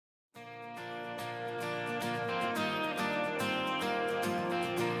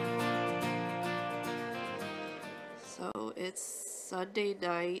It's Sunday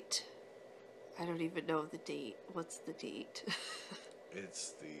night. I don't even know the date. What's the date?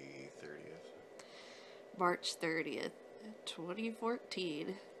 It's the 30th. March 30th,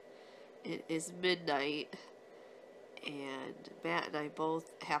 2014. It is midnight, and Matt and I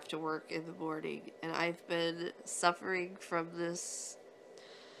both have to work in the morning, and I've been suffering from this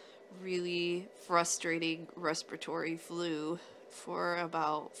really frustrating respiratory flu for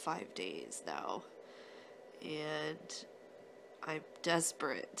about 5 days now. And I'm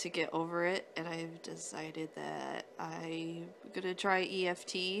desperate to get over it, and I've decided that I'm gonna try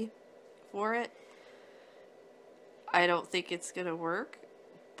EFT for it. I don't think it's gonna work,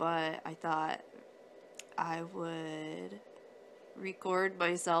 but I thought I would record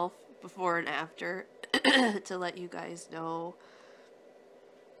myself before and after to let you guys know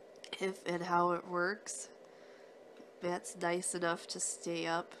if and how it works. Matt's nice enough to stay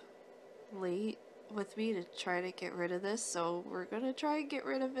up late with me to try to get rid of this, so we're gonna try and get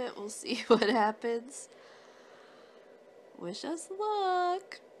rid of it. We'll see what happens. Wish us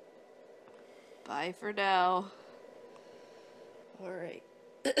luck. Bye for now. Alright.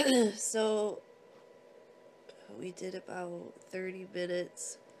 So we did about 30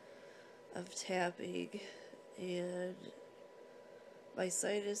 minutes of tapping, and my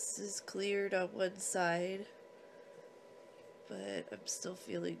sinus is cleared on one side, but I'm still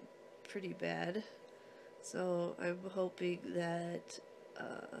feeling pretty bad. So I'm hoping that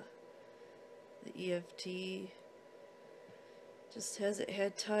the EFT just hasn't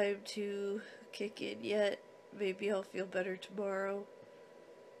had time to kick in yet. Maybe I'll feel better tomorrow.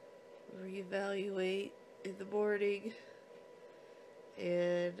 Reevaluate in the morning,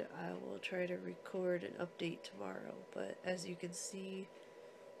 and I will try to record an update tomorrow. But as you can see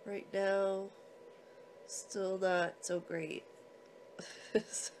right now, still not so great.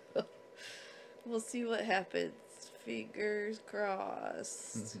 So we'll see what happens. Fingers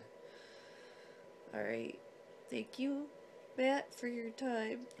crossed. Alright. Thank you, Matt, for your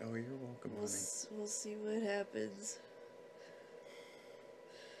time. Oh, you're welcome, honey. We'll see what happens.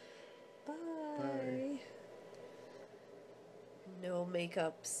 Bye. Bye. No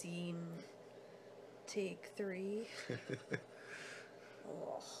makeup scene. Take 3.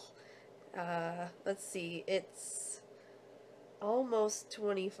 Let's see. It's almost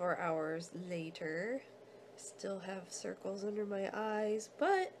 24 hours later. Still have circles under my eyes,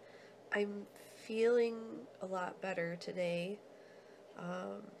 but I'm feeling a lot better today.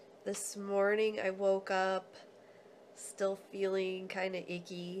 This morning I woke up still feeling kind of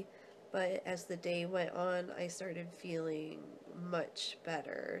icky, but as the day went on, I started feeling much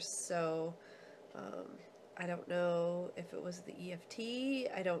better. So I don't know if it was the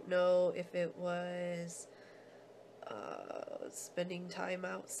EFT. I don't know if it was spending time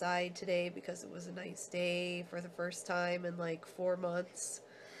outside today because it was a nice day for the first time in like 4 months.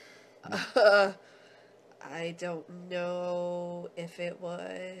 I don't know if it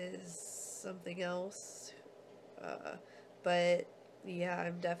was something else. But yeah,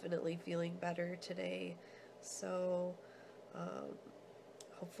 I'm definitely feeling better today. So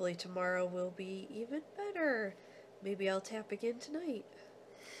hopefully tomorrow will be even better. Maybe I'll tap again tonight.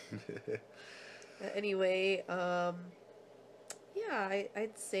 Anyway, yeah,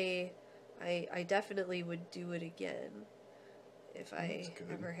 I'd say I definitely would do it again if I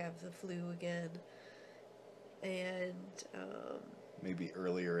ever have the flu again. And maybe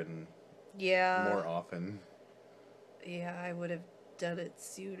earlier and yeah, more often. Yeah, I would have done it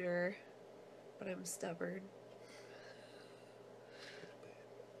sooner, but I'm stubborn.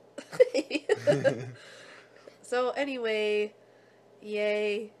 So anyway,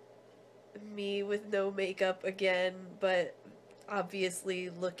 yay, me with no makeup again, but obviously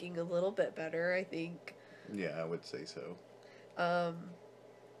looking a little bit better, I think. Yeah, I would say so.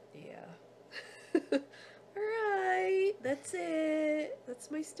 Yeah. Alright, that's it.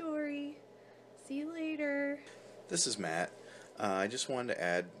 That's my story. See you later. This is Matt. I just wanted to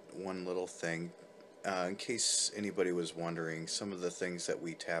add one little thing. In case anybody was wondering, some of the things that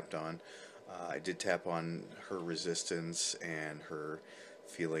we tapped on, I did tap on her resistance and her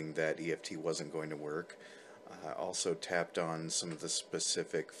feeling that EFT wasn't going to work. I also tapped on some of the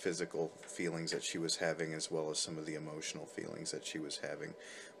specific physical feelings that she was having, as well as some of the emotional feelings that she was having.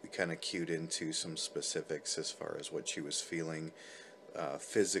 We kind of cued into some specifics as far as what she was feeling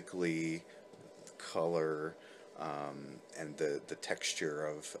physically, color, and the texture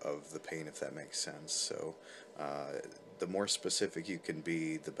of the pain, if that makes sense. So the more specific you can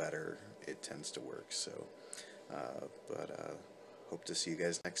be, the better it tends to work. So, but hope to see you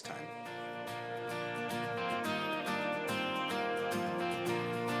guys next time.